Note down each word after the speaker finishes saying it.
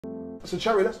So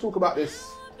Cherry, let's talk about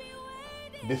this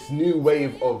new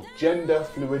wave of gender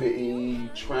fluidity,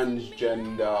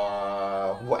 transgender,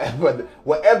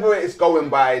 whatever it's going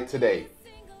by today,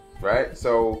 right?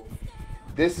 So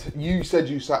you said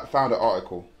you found an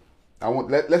article.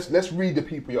 Let's read the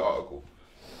people your article.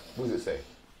 What does it say?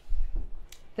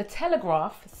 The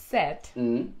Telegraph said,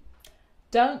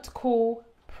 "Don't call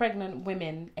pregnant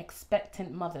women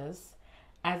expectant mothers,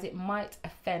 as it might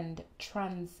offend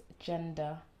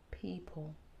transgender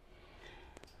people."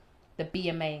 The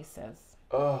BMA says.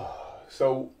 Oh,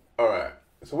 so, all right.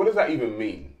 So what does that even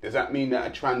mean? Does that mean that a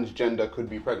transgender could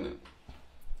be pregnant?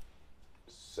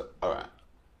 So, all right.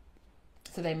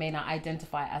 So they may not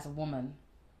identify as a woman.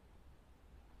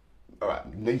 All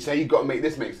right. They say you've got to make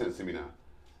this make sense to me now.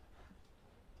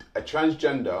 A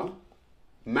transgender,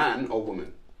 man or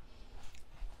woman?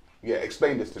 Yeah,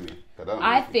 explain this to me.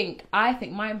 I think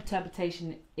my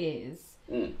interpretation is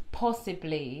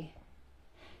possibly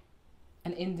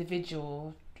an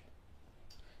individual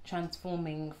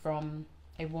transforming from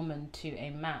a woman to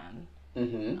a man,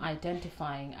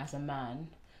 identifying as a man,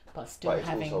 but still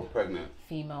having also pregnant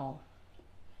female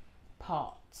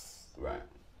parts. Right.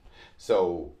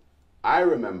 So I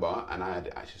remember, and I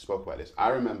had actually spoke about this, I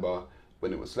remember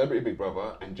when it was Celebrity Big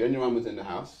Brother and Genuine was in the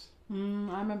house. I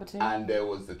remember too. And there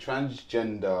was the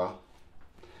transgender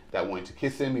that wanted to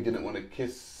kiss him. He didn't want to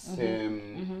kiss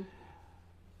him.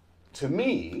 To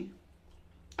me,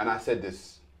 and I said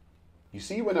this, you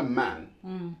see when a man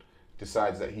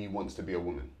decides that he wants to be a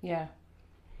woman. Yeah.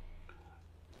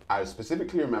 I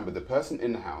specifically remember the person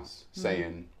in the house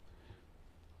saying,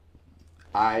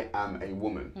 I am a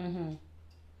woman.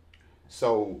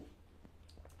 So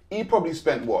he probably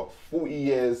spent,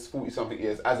 40 something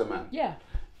years as a man. Yeah.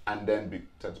 And then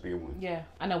turned to be a woman. Yeah,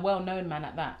 and a well-known man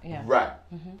at that, yeah. Right.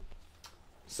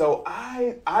 So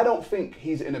I don't think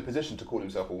he's in a position to call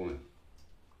himself a woman.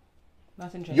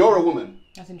 That's interesting. You're a woman.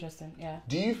 That's interesting, yeah.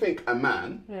 Do you think a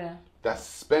man that's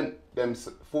spent them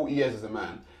 40 years as a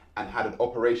man and had an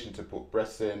operation to put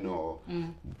breasts in or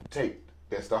take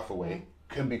their stuff away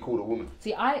can be called a woman?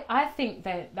 See, I think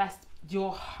that's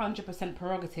your 100%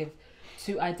 prerogative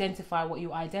to identify what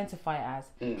you identify as.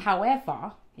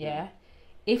 However,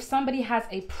 if somebody has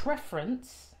a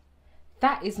preference,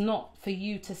 that is not for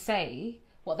you to say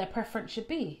what their preference should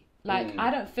be. Like, I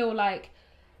don't feel like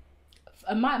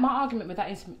my argument with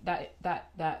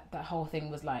that whole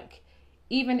thing was like,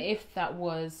 even if that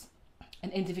was an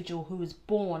individual who was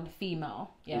born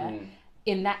female,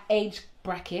 in that age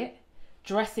bracket,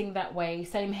 dressing that way,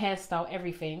 same hairstyle,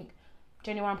 everything,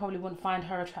 Genuine probably wouldn't find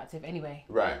her attractive anyway.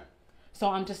 Right. So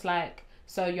I'm just like,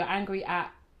 so you're angry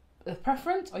at the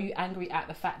preference, or you angry at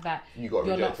the fact that you're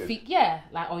rejected?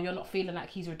 Or you're not feeling like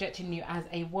he's rejecting you as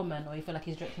a woman, or you feel like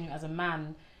he's rejecting you as a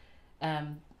man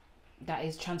that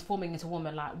is transforming into a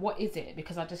woman. Like, what is it?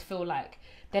 Because I just feel like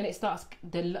then it starts,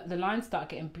 the lines start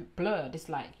getting blurred. It's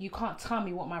like, you can't tell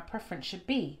me what my preference should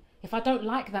be. If I don't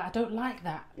like that, I don't like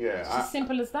that. Yeah, it's as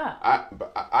simple as that.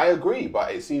 I agree,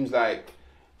 but it seems like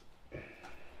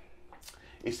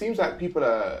people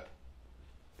are.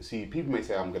 See, people may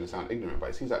say I'm going to sound ignorant, but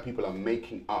it seems like people are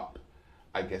making up,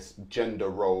 I guess, gender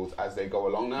roles as they go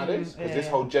along nowadays. Because this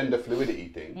whole gender fluidity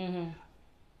thing,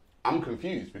 I'm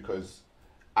confused because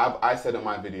I said in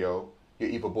my video,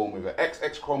 you're either born with an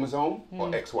XX chromosome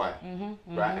or XY,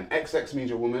 right? And XX means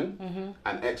you're a woman,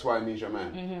 and XY means you're a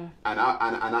man,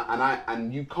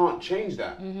 and you can't change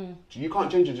that. You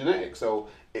can't change your genetics. So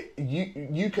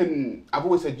you can. I've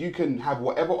always said you can have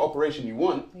whatever operation you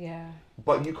want. Yeah.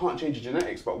 But you can't change your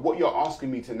genetics. But what you're asking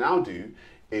me to now do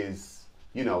is,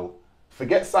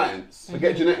 forget science,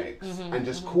 forget genetics, and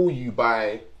just call you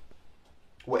by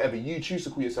whatever you choose to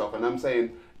call yourself. And I'm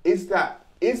saying, is that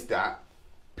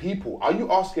people? Are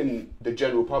you asking the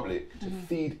general public to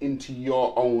feed into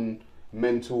your own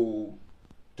mental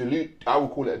I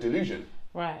would call it a delusion.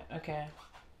 Right. Okay.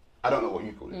 I don't know what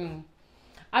you call it.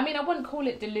 I mean, I wouldn't call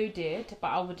it deluded, but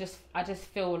I just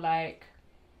feel like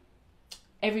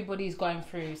everybody's going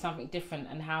through something different,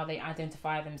 and how they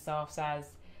identify themselves as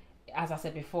I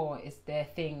said before, is their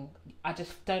thing. I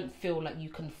just don't feel like you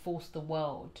can force the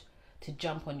world to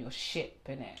jump on your ship,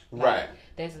 innit? Like,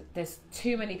 right. There's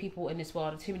too many people in this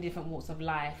world, too many different walks of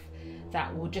life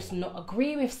that will just not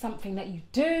agree with something that you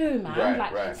do,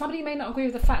 man. Somebody may not agree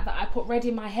with the fact that I put red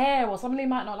in my hair, or somebody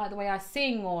might not like the way I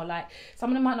sing, or like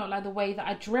somebody might not like the way that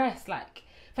I dress. Like,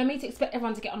 for me to expect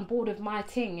everyone to get on board with my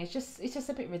thing, it's just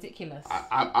a bit ridiculous.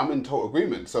 I'm in total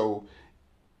agreement. So,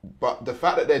 but the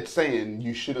fact that they're saying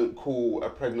you shouldn't call a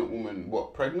pregnant woman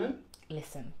pregnant?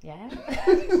 Listen, yeah.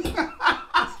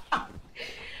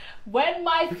 When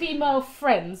my female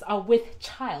friends are with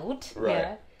child,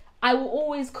 I will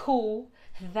always call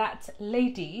that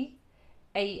lady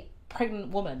a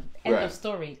pregnant woman. End of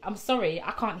story. I'm sorry,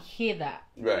 I can't hear that.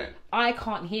 Right. I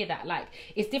can't hear that. Like,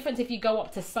 it's different if you go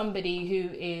up to somebody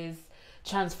who is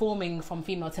transforming from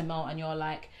female to male and you're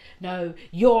like, no,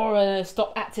 you're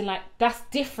stop acting like, that's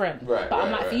different. Right. But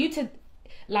I'm like, for you to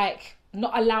like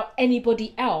not allow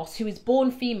anybody else who is born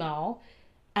female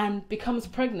and becomes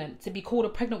pregnant to be called a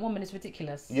pregnant woman is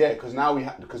ridiculous. Yeah, because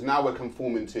now we're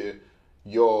conforming to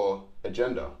your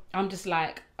agenda. I'm just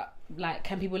like,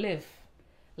 can people live?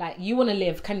 Like, you want to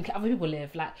live, can other people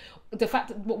live? Like, the fact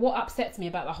that what upsets me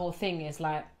about the whole thing is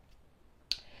like,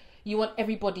 you want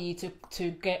everybody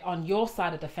to get on your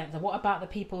side of the fence. And what about the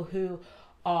people who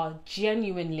are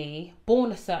genuinely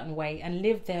born a certain way and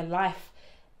live their life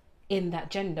in that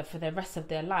gender for the rest of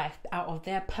their life out of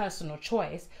their personal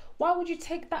choice? Why would you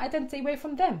take that identity away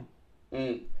from them?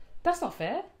 That's not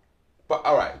fair. But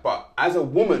all right, but as a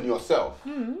woman yourself,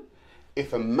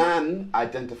 if a man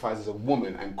identifies as a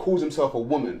woman and calls himself a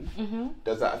woman,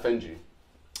 does that offend you?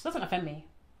 It doesn't offend me.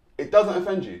 It doesn't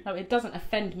offend you? No, it doesn't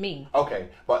offend me. Okay,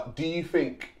 but do you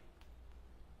think,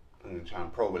 I'm going to try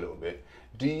and probe a little bit,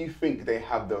 do you think they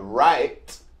have the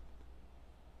right,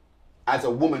 as a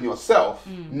woman yourself,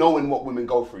 knowing what women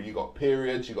go through? You got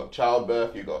periods, you got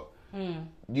childbirth, you got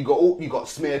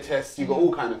smear tests, you got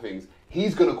all kind of things.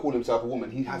 He's going to call himself a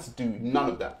woman. He has to do none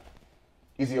of that.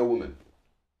 Is he a woman?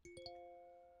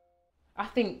 I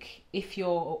think if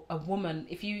you're a woman,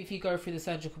 if you go through the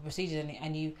surgical procedure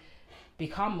and you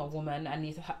become a woman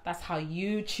and that's how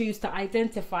you choose to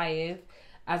identify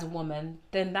as a woman,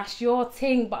 then that's your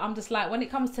thing. But I'm just like, when it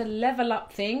comes to level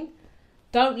up thing,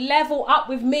 don't level up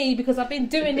with me because I've been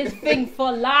doing this thing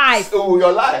for life. All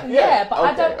your life, yeah. But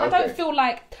I don't feel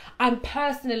like I'm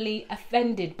personally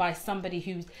offended by somebody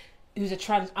who's a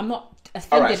trans. I'm not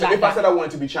offended. All right, so like if that. I said I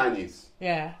wanted to be Chinese,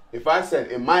 yeah. If I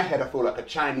said in my head I feel like a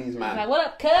Chinese man, Like, what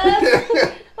up,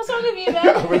 cuz? What's wrong with you,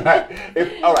 man?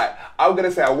 Like, all right, I'm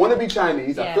gonna say I want to be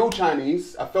Chinese. Yeah. I feel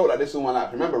Chinese. I felt like this all my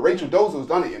life. Remember, Rachel Dolezal's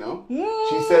done it. You know,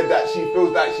 she said that she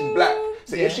feels like she's black.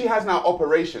 So if she has now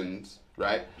operations,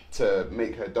 right, to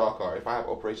make her darker, if I have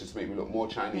operations to make me look more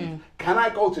Chinese, can I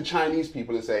go to Chinese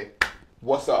people and say,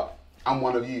 "What's up? I'm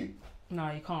one of you"? No,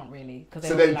 you can't really.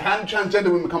 So then, can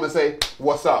transgender women come and say,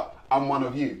 "What's up? I'm one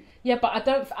of you"? Yeah, but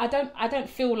I don't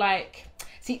feel like.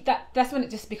 See, that's when it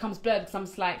just becomes blurred. Because I'm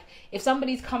just like, if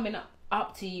somebody's coming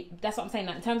up to you, that's what I'm saying.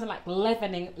 Like, in terms of like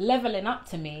leveling up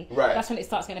to me, right? That's when it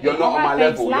starts going to be. You're not on my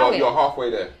level. You're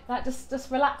halfway there. Like, just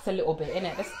relax a little bit,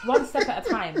 innit? Just one step at a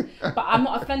time. But I'm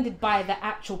not offended by the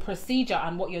actual procedure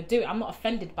and what you're doing. I'm not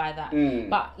offended by that.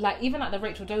 But like, even like the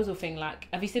Rachel Dolezal thing. Like,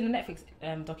 have you seen the Netflix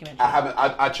documentary? I haven't.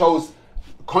 I chose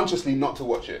consciously not to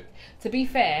watch it. To be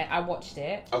fair, I watched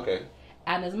it. Okay.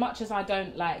 And as much as I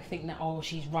don't like think that, oh,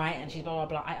 she's right and she's blah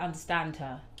blah blah, I understand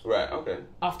her. Right. Okay.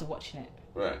 After watching it.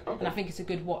 Right. Okay. And I think it's a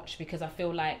good watch because I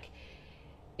feel like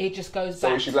it just goes back.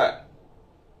 So is she black?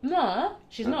 No,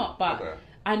 she's not. But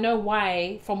I know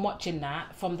why from watching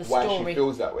that, from the story, why she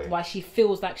feels that way. Why she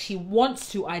feels like she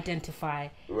wants to identify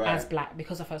as black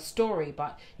because of her story.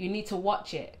 But you need to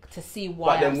watch it to see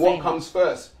why. But then, what comes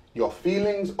first? Your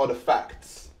feelings or the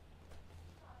facts?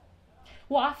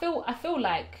 Well, I feel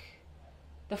like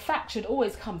the fact should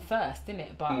always come first,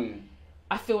 innit? But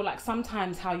I feel like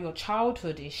sometimes how your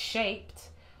childhood is shaped,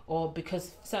 or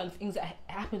because certain things that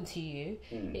happen to you,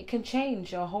 it can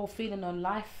change your whole feeling on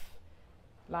life,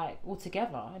 like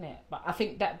altogether, innit? But I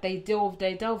think that they delve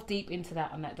deep into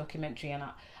that on that documentary, and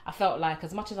I felt like,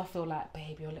 as much as I feel like,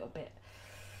 babe, you're a little bit,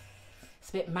 it's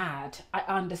a bit mad, I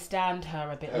understand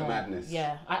her a bit more. Her madness.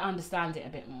 Yeah, I understand it a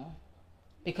bit more.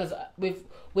 Because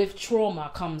with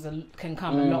trauma can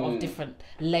come a lot of different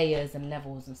layers and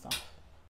levels and stuff.